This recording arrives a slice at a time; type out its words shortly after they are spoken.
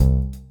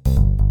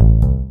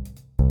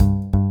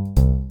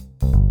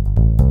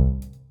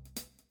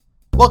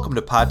Welcome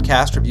to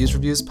Podcast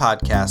Reviews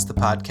Podcast, the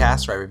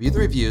podcast where I review the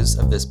reviews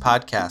of this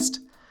podcast.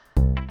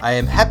 I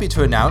am happy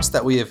to announce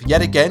that we have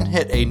yet again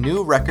hit a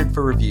new record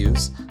for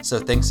reviews, so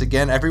thanks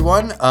again,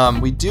 everyone.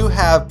 We do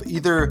have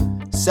either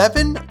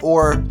 7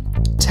 or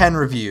 10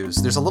 reviews.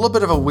 There's a little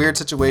bit of a weird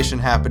situation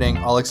happening.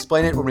 I'll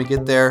explain it when we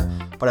get there,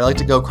 but I like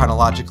to go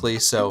chronologically,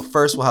 so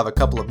first we'll have a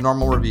couple of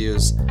normal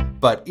reviews,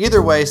 but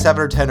either way, 7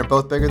 or 10 are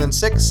both bigger than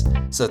 6,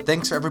 so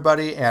thanks for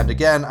everybody, and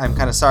again, I'm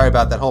kind of sorry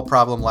about that whole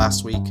problem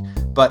last week,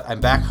 but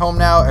I'm back home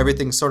now,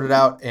 everything's sorted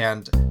out,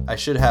 and I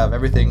should have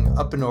everything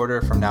up in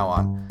order from now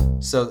on.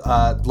 So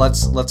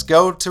let's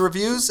go to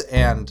reviews,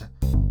 and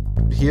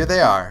here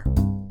they are.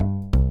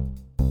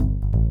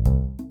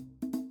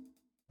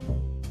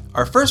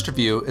 Our first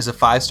review is a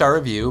 5-star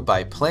review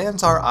by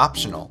Plans Are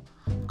Optional,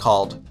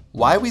 called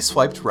Why We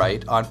Swiped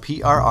Right on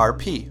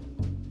PRRP.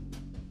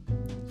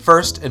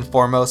 First and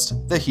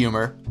foremost, the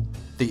humor.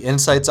 The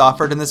insights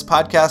offered in this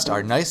podcast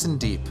are nice and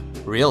deep,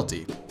 real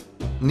deep.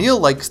 Neil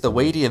likes the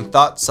weighty and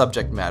thought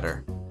subject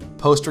matter.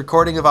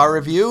 Post-recording of our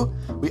review,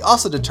 we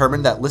also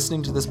determined that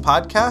listening to this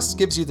podcast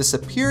gives you the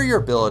superior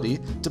ability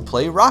to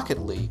play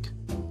Rocket League.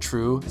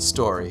 True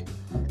story.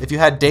 If you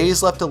had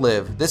days left to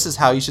live, this is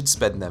how you should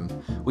spend them.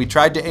 We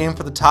tried to aim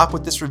for the top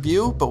with this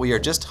review, but we are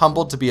just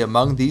humbled to be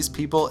among these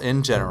people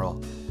in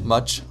general.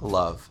 Much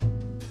love.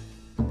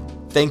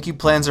 Thank you,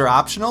 Plans Are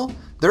Optional.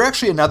 They're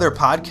actually another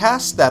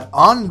podcast that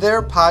on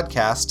their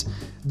podcast,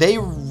 they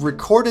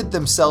recorded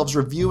themselves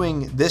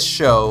reviewing this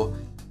show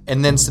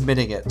and then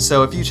submitting it.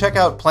 So if you check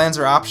out Plans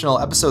Are Optional,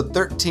 episode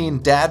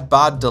 13, Dad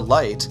Bod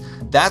Delight,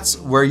 that's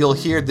where you'll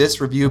hear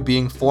this review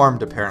being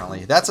formed,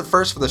 apparently. That's a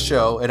first for the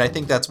show, and I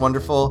think that's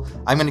wonderful.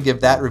 I'm going to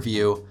give that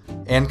review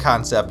and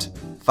concept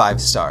 5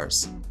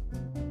 stars.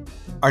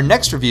 Our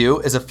next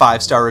review is a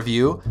 5-star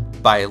review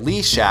by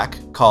Lee Shack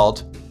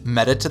called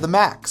Meta to the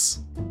Max.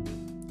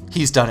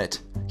 He's done it.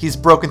 He's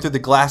broken through the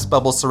glass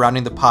bubble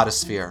surrounding the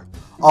podosphere.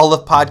 All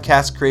of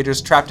podcast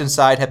creators trapped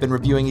inside have been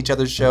reviewing each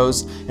other's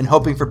shows and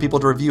hoping for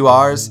people to review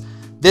ours.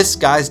 This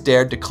guy's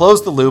dared to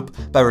close the loop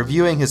by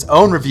reviewing his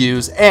own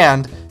reviews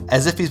and,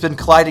 as if he's been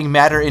colliding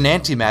matter in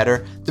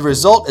antimatter, the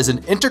result is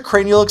an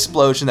intracranial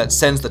explosion that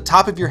sends the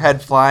top of your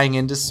head flying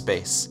into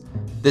space.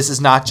 This is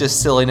not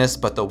just silliness,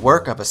 but the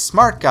work of a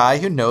smart guy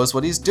who knows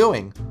what he's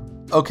doing.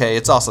 Okay,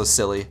 it's also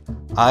silly.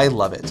 I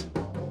love it.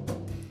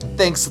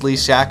 Thanks, Lee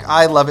Shack.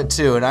 I love it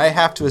too, and I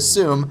have to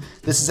assume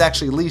this is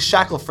actually Lee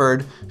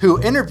Shackelford, who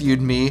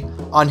interviewed me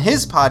on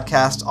his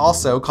podcast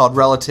also called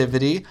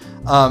Relativity,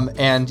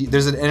 and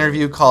there's an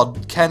interview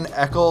called Ken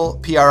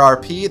Eckel,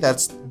 PRRP,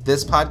 that's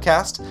this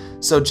podcast.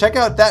 So check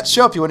out that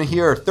show if you want to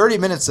hear 30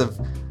 minutes of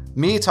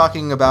me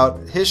talking about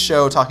his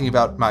show, talking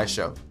about my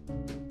show.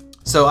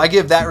 So I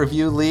give that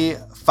review, Lee,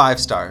 5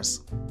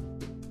 stars.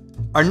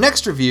 Our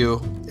next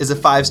review is a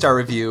 5-star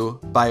review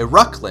by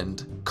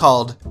Ruckland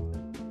called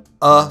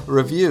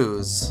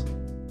Reviews.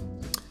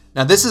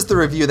 Now this is the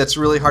review that's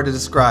really hard to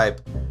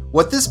describe.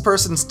 What this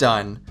person's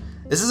done,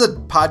 this is a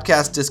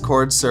podcast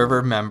Discord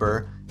server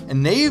member,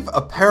 and they've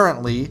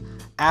apparently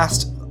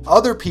asked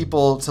other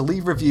people to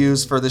leave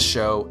reviews for the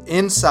show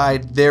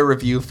inside their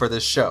review for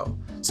this show.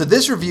 So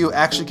this review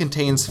actually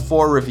contains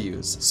 4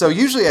 reviews. So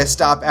usually I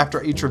stop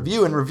after each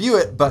review and review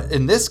it, but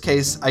in this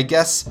case, I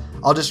guess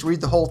I'll just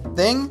read the whole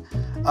thing.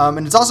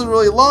 And it's also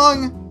really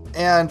long,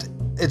 and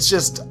it's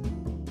just,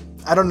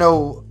 I don't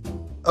know.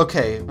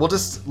 Okay,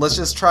 let's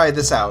just try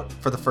this out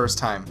for the first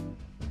time.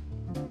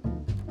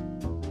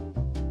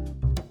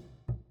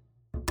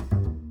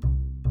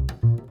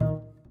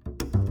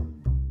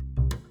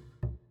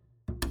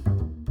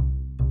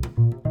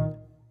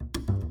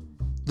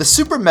 The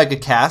Super Mega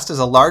Cast is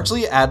a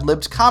largely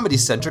ad-libbed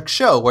comedy-centric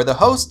show where the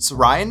hosts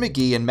Ryan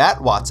McGee and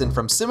Matt Watson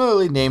from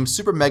similarly named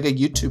Super Mega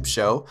YouTube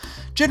show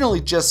generally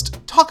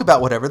just talk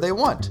about whatever they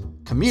want,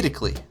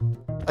 comedically.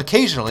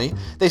 Occasionally,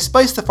 they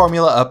spice the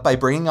formula up by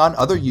bringing on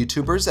other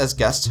YouTubers as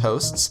guest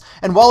hosts,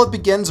 and while it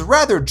begins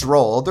rather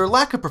droll, their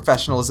lack of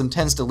professionalism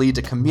tends to lead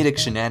to comedic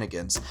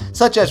shenanigans,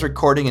 such as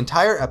recording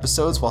entire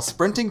episodes while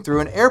sprinting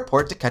through an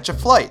airport to catch a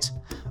flight.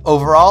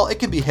 Overall, it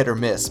can be hit or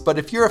miss, but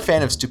if you're a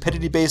fan of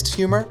stupidity-based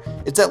humor,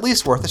 it's at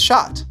least worth a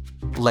shot.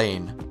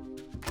 Lane.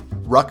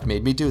 Ruck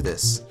made me do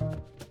this.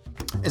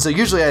 And so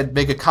usually I'd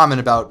make a comment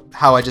about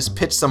how I just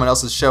pitched someone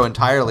else's show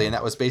entirely, and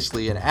that was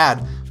basically an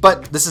ad.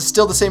 But this is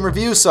still the same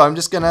review, so I'm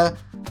just gonna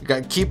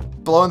keep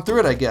blowing through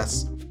it, I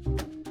guess.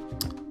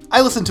 I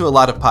listen to a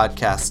lot of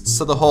podcasts,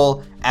 so the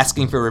whole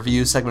asking for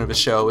reviews segment of a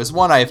show is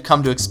one I have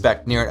come to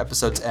expect near an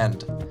episode's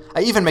end.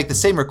 I even make the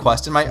same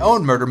request in my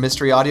own murder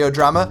mystery audio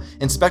drama,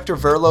 Inspector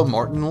Verlo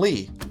Morton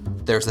Lee.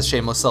 There's the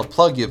shameless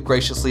self-plug you have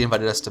graciously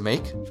invited us to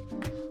make.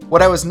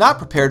 What I was not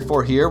prepared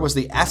for here was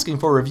the asking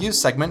for reviews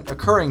segment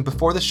occurring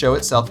before the show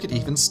itself could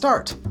even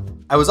start.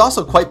 I was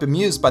also quite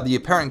bemused by the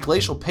apparent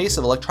glacial pace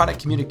of electronic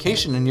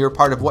communication in your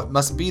part of what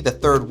must be the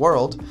third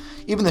world.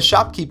 Even the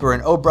shopkeeper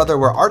in Oh Brother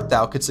Where Art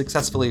Thou could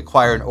successfully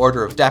acquire an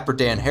order of Dapper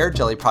Dan hair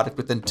jelly product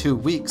within 2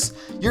 weeks.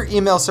 Your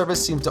email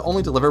service seems to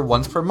only deliver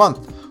once per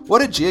month.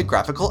 What a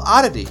geographical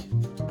oddity.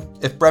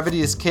 If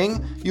brevity is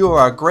king, you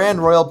are a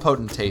grand royal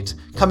potentate,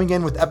 coming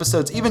in with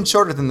episodes even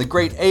shorter than the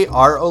great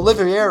A.R.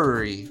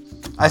 Olivieri.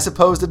 I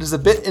suppose it is a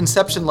bit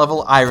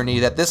Inception-level irony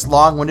that this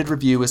long-winded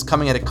review is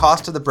coming at a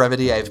cost to the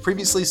brevity I have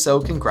previously so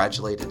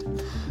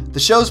congratulated. The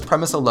show's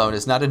premise alone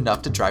is not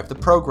enough to drive the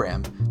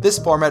program. This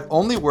format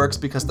only works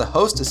because the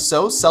host is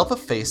so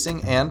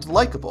self-effacing and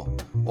likable.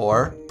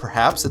 Or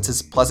perhaps it's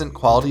his pleasant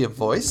quality of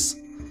voice?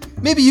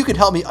 Maybe you could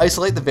help me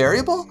isolate the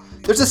variable?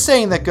 There's a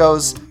saying that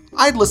goes,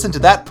 I'd listen to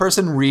that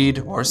person read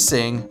or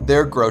sing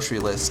their grocery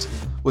list.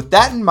 With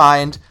that in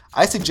mind,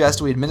 I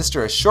suggest we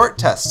administer a short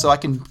test so I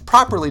can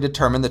properly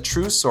determine the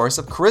true source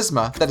of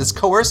charisma that has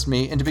coerced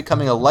me into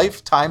becoming a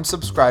lifetime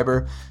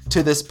subscriber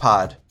to this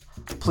pod.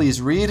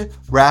 Please read,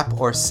 rap,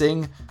 or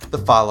sing the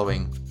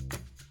following.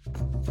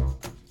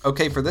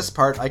 Okay, for this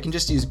part, I can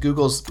just use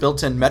Google's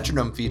built-in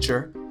metronome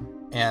feature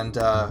and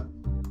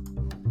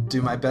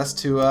do my best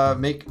to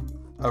make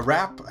a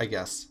rap, I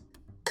guess.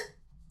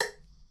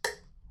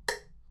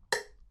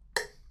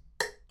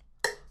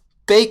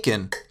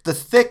 Bacon, the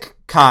thick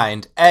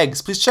kind.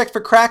 Eggs, please check for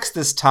cracks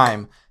this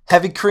time.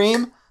 Heavy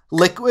cream,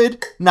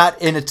 liquid,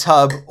 not in a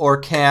tub or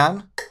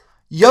can.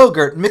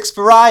 Yogurt, mixed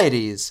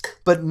varieties,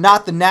 but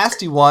not the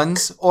nasty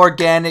ones.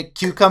 Organic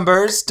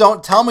cucumbers,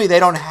 don't tell me they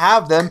don't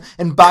have them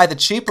and buy the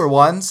cheaper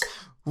ones.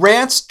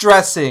 Ranch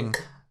dressing,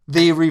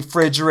 the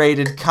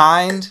refrigerated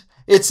kind.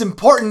 It's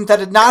important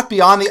that it not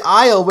be on the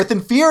aisle with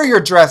inferior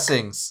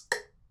dressings.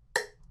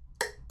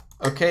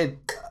 Okay,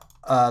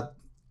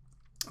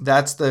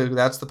 that's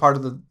the part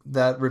of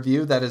that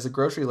review that is a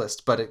grocery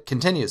list, but it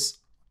continues.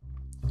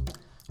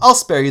 I'll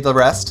spare you the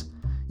rest.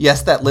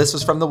 Yes, that list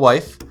was from the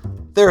wife.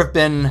 There have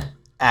been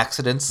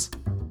accidents.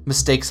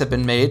 Mistakes have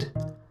been made.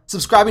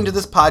 Subscribing to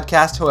this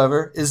podcast,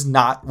 however, is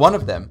not one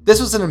of them. This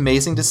was an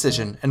amazing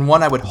decision, and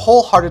one I would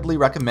wholeheartedly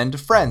recommend to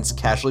friends,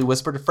 casually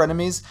whisper to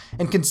frenemies,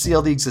 and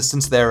conceal the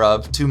existence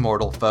thereof to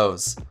mortal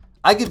foes.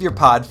 I give your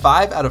pod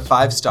 5 out of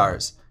 5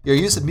 stars. Your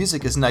use of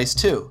music is nice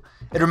too.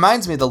 It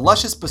reminds me of the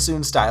luscious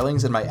bassoon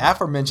stylings in my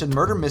aforementioned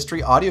murder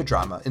mystery audio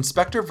drama,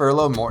 Inspector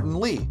Verlo Morton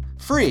Lee.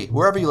 Free,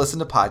 wherever you listen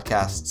to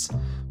podcasts.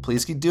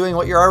 Please keep doing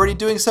what you're already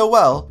doing so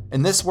well.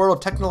 In this world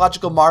of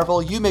technological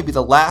marvel, you may be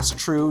the last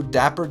true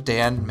Dapper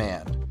Dan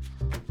man.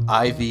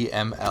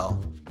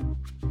 IVML.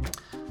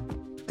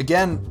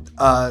 Again,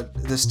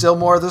 there's still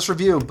more of this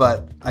review,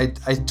 but I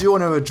do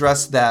want to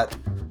address that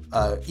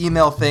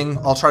email thing.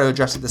 I'll try to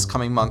address it this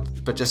coming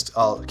month, but just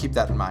I'll keep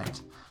that in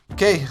mind.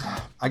 Okay,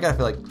 I gotta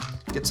feel like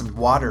get some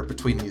water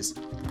between these.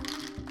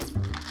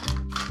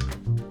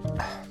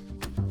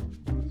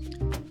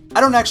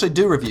 I don't actually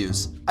do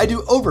reviews. I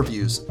do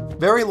overviews,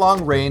 very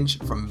long range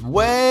from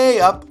way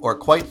up or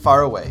quite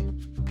far away.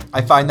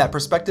 I find that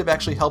perspective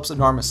actually helps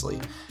enormously,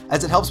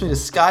 as it helps me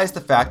disguise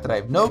the fact that I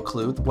have no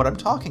clue what I'm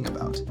talking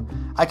about.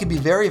 I can be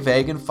very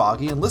vague and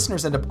foggy, and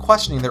listeners end up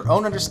questioning their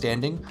own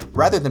understanding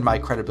rather than my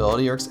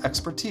credibility or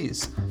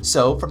expertise.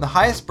 So, from the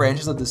highest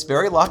branches of this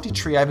very lofty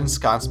tree I've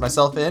ensconced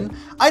myself in,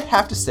 I'd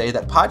have to say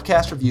that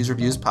Podcast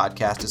Reviews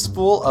podcast is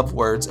full of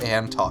words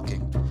and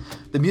talking.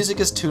 The music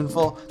is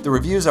tuneful, the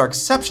reviews are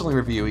exceptionally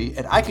reviewy,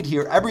 and I could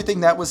hear everything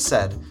that was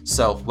said.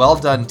 So, well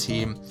done,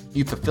 team.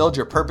 You fulfilled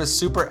your purpose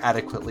super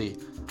adequately.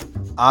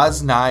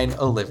 Oz9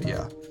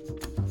 Olivia.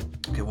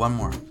 Okay, one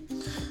more.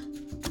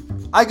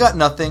 I got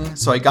nothing,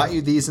 so I got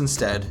you these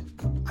instead.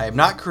 I am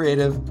not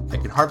creative, I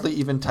can hardly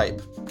even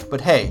type.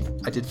 But hey,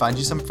 I did find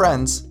you some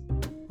friends.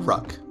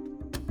 Ruck.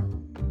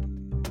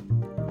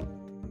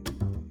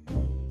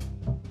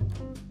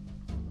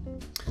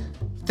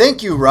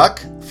 Thank you,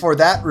 Ruck, for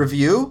that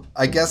review.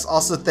 I guess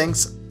also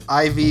thanks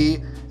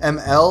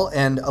IVML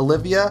and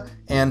Olivia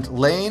and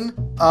Lane.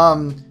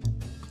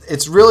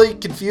 It's really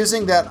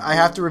confusing that I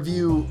have to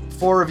review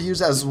 4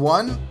 reviews as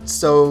one,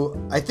 so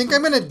I think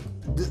I'm going to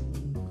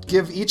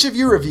give each of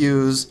your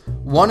reviews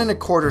 1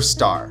 1/4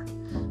 star,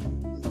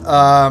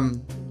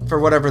 for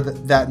whatever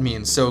that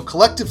means. So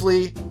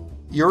collectively,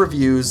 your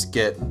reviews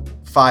get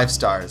 5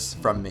 stars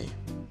from me.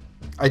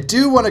 I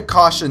do want to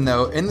caution,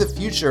 though, in the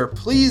future,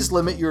 please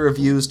limit your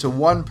reviews to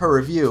 1 per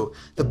review.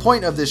 The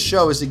point of this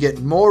show is to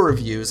get more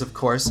reviews, of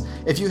course.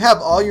 If you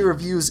have all your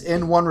reviews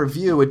in 1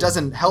 review, it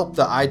doesn't help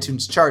the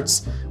iTunes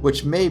charts,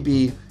 which may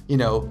be,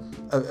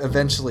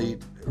 eventually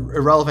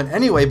irrelevant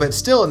anyway, but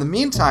still, in the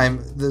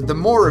meantime, the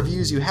more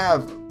reviews you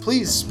have,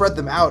 please spread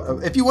them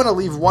out. If you want to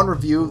leave 1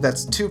 review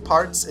that's 2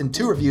 parts and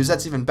 2 reviews,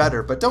 that's even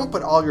better, but don't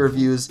put all your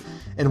reviews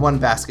in 1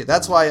 basket.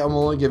 That's why I'm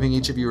only giving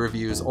each of your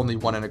reviews only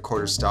 1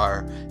 1/4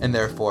 star, and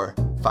therefore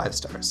 5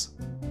 stars.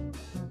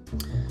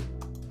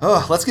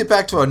 Oh, let's get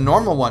back to a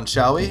normal one,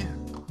 shall we?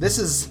 This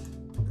is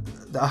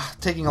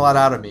taking a lot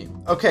out of me.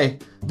 Okay,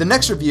 the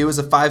next review is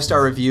a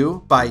 5-star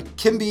review by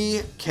Kimbeek,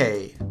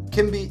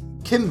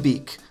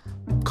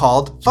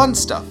 called Fun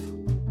Stuff.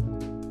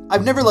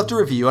 I've never left a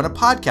review on a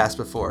podcast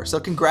before, so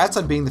congrats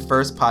on being the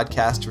first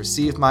podcast to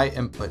receive my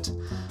input.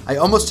 I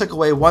almost took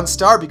away 1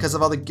 star because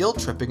of all the guilt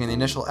tripping in the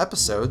initial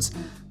episodes,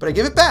 but I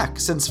give it back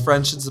since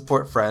friends should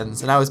support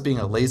friends, and I was being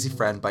a lazy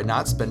friend by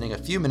not spending a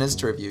few minutes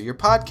to review your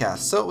podcast,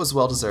 so it was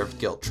well-deserved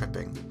guilt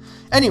tripping.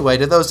 Anyway,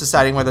 to those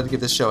deciding whether to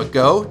give this show a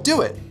go,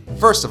 do it!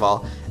 First of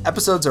all,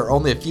 episodes are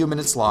only a few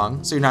minutes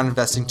long, so you're not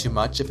investing too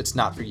much if it's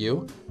not for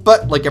you.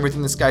 But like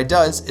everything this guy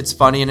does, it's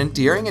funny and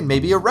endearing and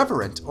maybe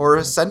irreverent, or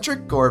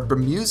eccentric, or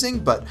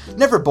bemusing, but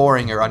never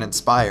boring or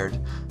uninspired.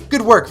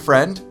 Good work,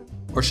 friend.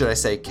 Or should I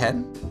say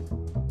Ken?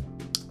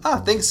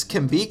 Thanks,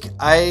 Kim Beek.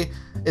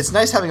 It's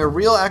nice having a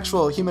real,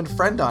 actual human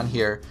friend on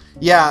here.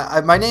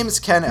 Yeah, my name is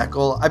Ken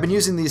Eckel. I've been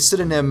using the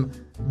pseudonym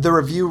The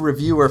Review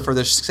Reviewer for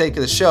the sake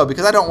of the show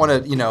because I don't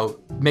want to,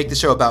 make the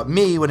show about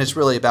me when it's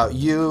really about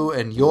you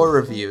and your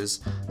reviews.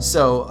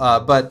 So,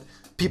 but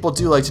people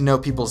do like to know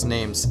people's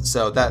names,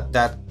 so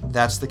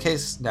that's the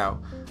case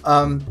now.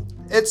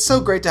 It's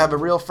so great to have a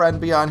real friend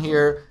be on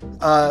here.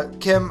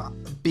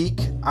 Kim Beek,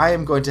 I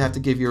am going to have to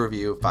give your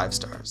review 5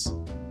 stars.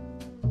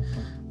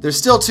 There's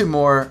still 2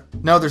 more.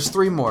 No, there's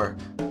 3 more.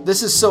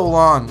 This is so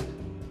long.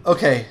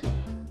 Okay.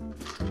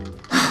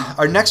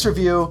 Our next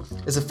review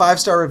is a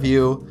 5-star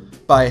review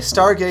by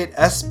Stargate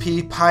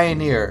SP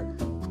Pioneer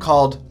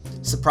called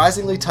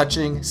Surprisingly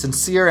Touching,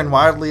 Sincere, and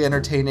Wildly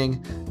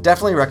Entertaining.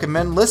 Definitely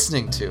recommend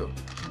listening to.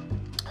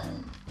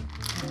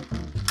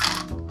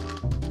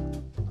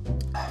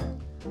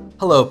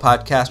 Hello,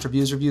 Podcast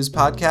Reviews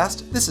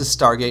Podcast. This is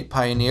Stargate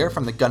Pioneer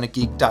from the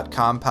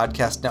GonnaGeek.com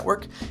podcast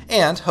network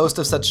and host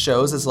of such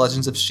shows as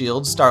Legends of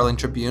S.H.I.E.L.D., Starling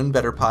Tribune,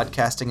 Better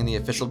Podcasting, and the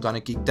official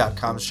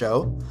GonnaGeek.com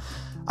show.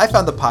 I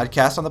found the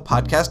podcast on the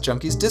Podcast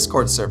Junkies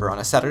Discord server on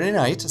a Saturday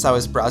night as I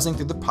was browsing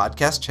through the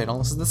podcast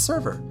channels in the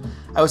server.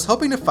 I was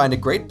hoping to find a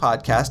great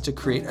podcast to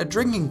create a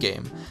drinking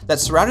game that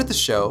surrounded the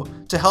show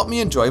to help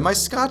me enjoy my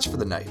scotch for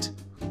the night.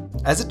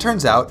 As it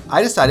turns out,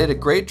 I decided a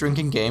great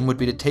drinking game would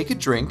be to take a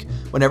drink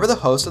whenever the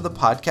host of the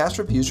Podcast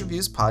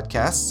Reviews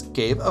podcasts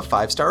gave a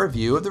 5-star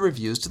review of the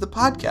reviews to the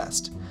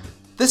podcast.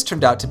 This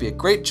turned out to be a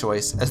great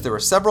choice as there were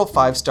several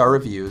 5-star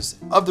reviews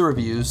of the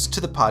reviews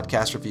to the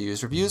Podcast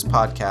Reviews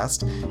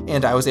podcast,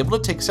 and I was able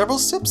to take several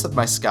sips of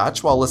my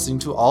scotch while listening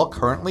to all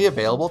currently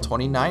available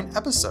 29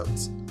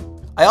 episodes.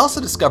 I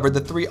also discovered the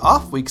 3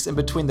 off weeks in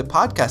between the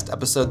podcast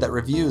episode that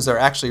reviews are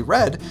actually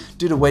read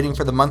due to waiting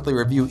for the monthly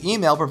review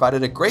email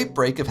provided a great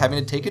break of having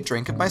to take a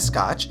drink of my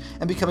scotch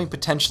and becoming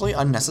potentially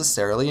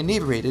unnecessarily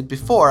inebriated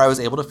before I was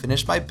able to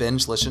finish my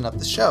binge listen of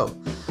the show.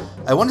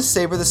 I want to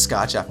savor the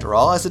scotch after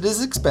all, as it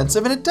is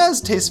expensive and it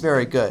does taste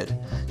very good.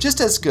 Just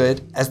as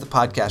good as the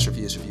Podcast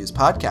Reviews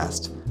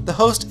podcast. The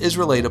host is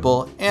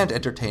relatable and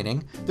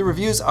entertaining, the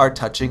reviews are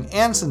touching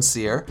and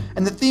sincere,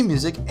 and the theme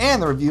music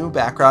and the review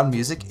background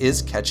music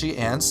is catchy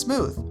and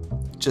smooth.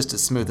 Just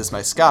as smooth as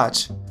my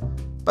scotch.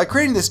 By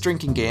creating this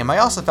drinking game, I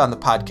also found the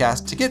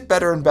podcast to get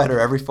better and better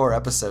every 4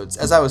 episodes,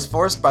 as I was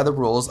forced by the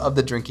rules of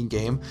the drinking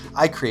game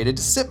I created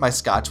to sip my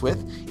scotch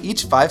with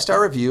each 5-star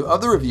review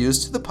of the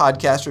reviews to the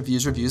Podcast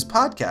Reviews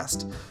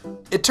podcast.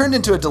 It turned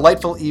into a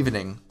delightful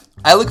evening.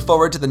 I look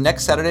forward to the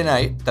next Saturday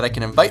night that I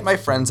can invite my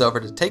friends over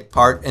to take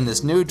part in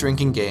this new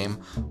drinking game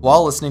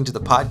while listening to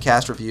the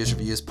Podcast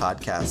Reviews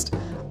podcast.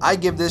 I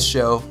give this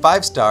show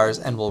 5 stars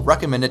and will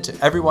recommend it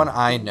to everyone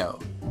I know.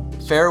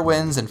 Fair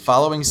winds and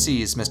following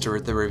seas,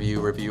 Mr. The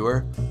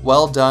Reviewer.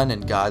 Well done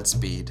and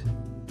Godspeed.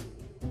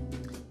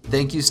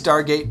 Thank you,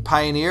 Stargate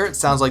Pioneer. It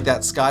sounds like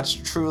that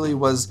scotch truly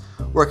was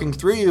working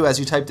through you as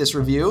you typed this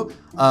review.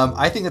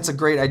 I think it's a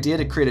great idea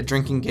to create a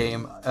drinking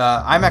game.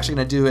 I'm actually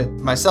going to do it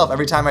myself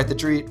every time I have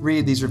to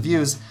read these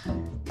reviews.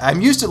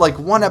 I'm used to like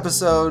one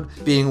episode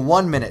being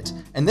 1 minute,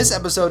 and this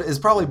episode is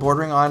probably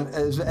bordering on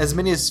as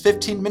many as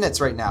 15 minutes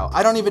right now.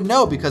 I don't even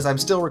know because I'm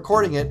still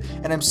recording it,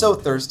 and I'm so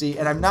thirsty,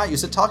 and I'm not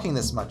used to talking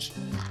this much.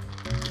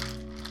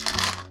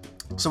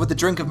 So with the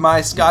drink of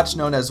my scotch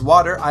known as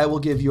water, I will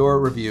give your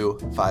review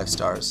 5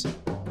 stars.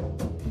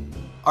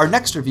 Our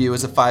next review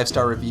is a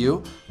 5-star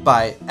review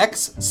by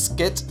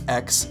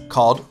XSkitX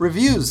called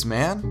Reviews,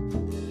 Man.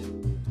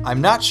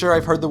 I'm not sure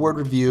I've heard the word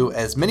review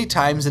as many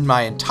times in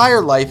my entire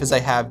life as I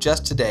have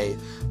just today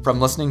from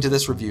listening to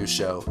this review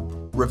show.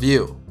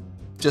 Review.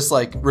 Just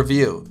like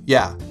review.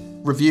 Yeah,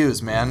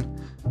 reviews,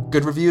 man.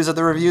 Good reviews of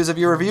the reviews of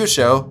your review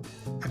show.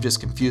 I've just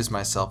confused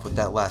myself with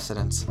that last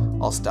sentence.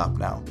 I'll stop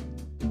now.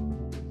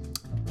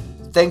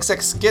 Thanks,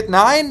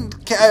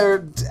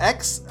 XSkit9,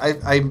 X.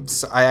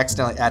 I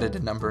accidentally added a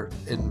number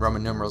in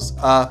Roman numerals.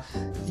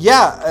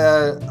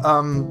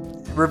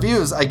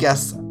 Reviews, I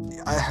guess.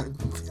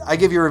 I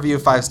give your review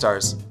 5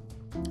 stars.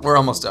 We're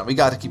almost done. We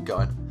got to keep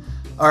going.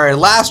 All right,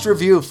 last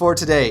review for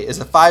today is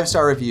a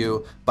 5-star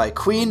review by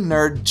Queen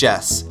Nerd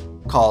Jess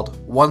called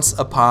Once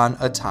Upon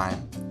a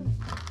Time.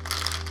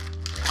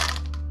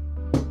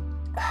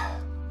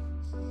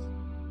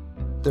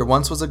 There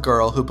once was a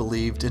girl who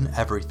believed in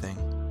everything.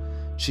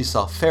 She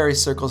saw fairy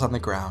circles on the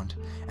ground,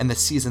 and the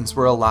seasons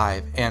were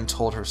alive and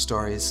told her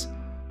stories.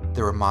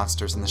 There were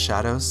monsters in the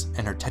shadows,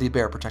 and her teddy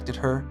bear protected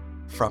her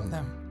from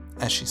them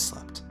as she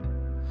slept.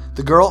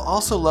 The girl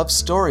also loved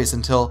stories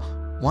until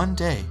one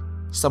day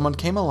someone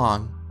came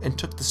along and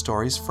took the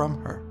stories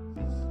from her.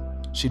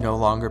 She no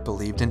longer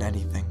believed in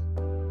anything.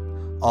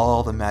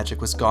 All the magic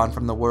was gone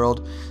from the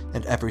world,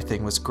 and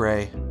everything was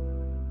gray.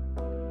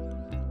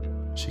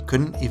 She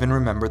couldn't even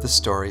remember the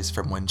stories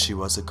from when she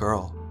was a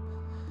girl.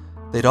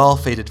 They'd all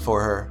faded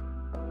for her.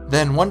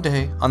 Then one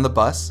day, on the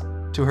bus,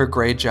 to her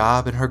gray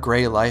job and her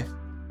gray life,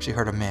 she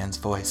heard a man's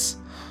voice.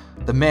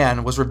 The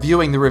man was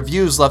reviewing the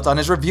reviews left on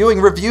his Reviewing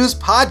Reviews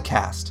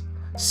podcast.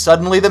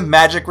 Suddenly the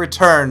magic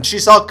returned. She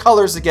saw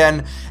colors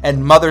again,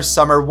 and Mother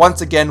Summer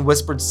once again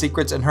whispered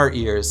secrets in her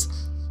ears.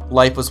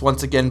 Life was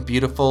once again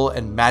beautiful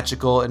and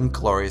magical and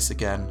glorious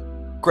again.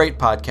 Great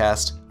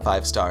podcast,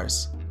 5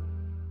 stars.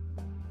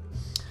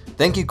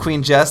 Thank you,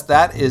 Queen Jess.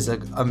 That is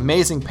an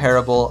amazing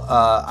parable.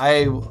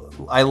 I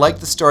like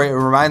the story. It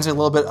reminds me a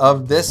little bit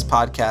of this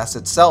podcast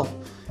itself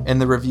in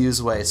the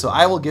reviews way. So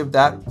I will give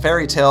that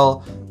fairy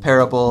tale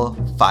parable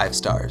 5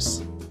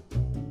 stars.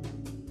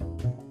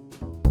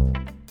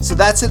 So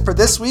that's it for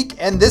this week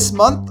and this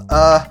month.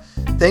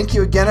 Thank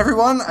you again,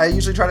 everyone. I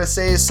usually try to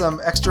say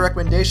some extra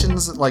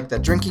recommendations like the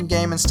drinking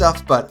game and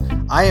stuff, but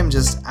I am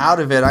just out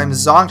of it. I'm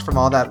zonked from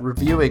all that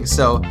reviewing.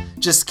 So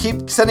just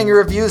keep sending your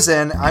reviews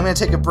in. I'm going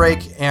to take a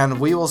break, and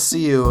we will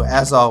see you,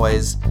 as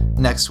always,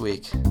 next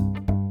week.